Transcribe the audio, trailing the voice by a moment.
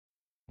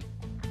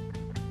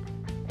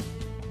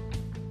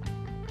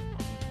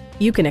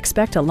You can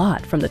expect a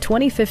lot from the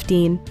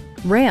 2015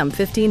 Ram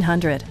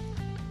 1500.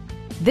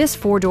 This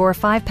four-door,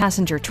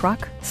 five-passenger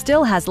truck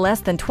still has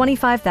less than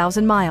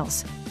 25,000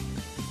 miles.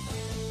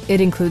 It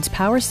includes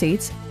power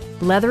seats,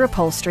 leather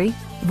upholstery,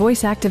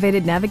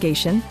 voice-activated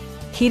navigation,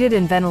 heated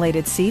and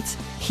ventilated seats,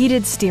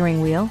 heated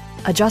steering wheel,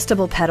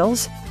 adjustable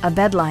pedals, a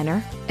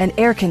bedliner, and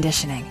air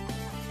conditioning.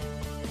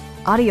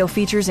 Audio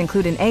features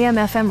include an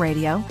AM/FM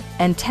radio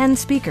and 10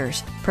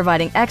 speakers,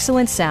 providing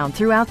excellent sound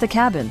throughout the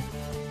cabin.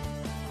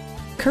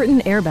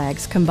 Curtain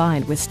airbags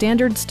combined with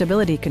standard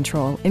stability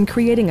control in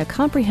creating a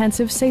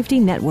comprehensive safety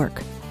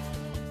network.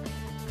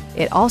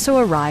 It also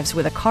arrives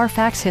with a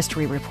Carfax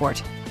history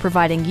report,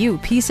 providing you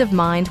peace of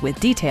mind with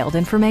detailed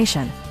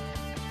information.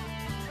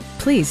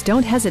 Please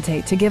don't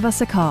hesitate to give us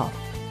a call.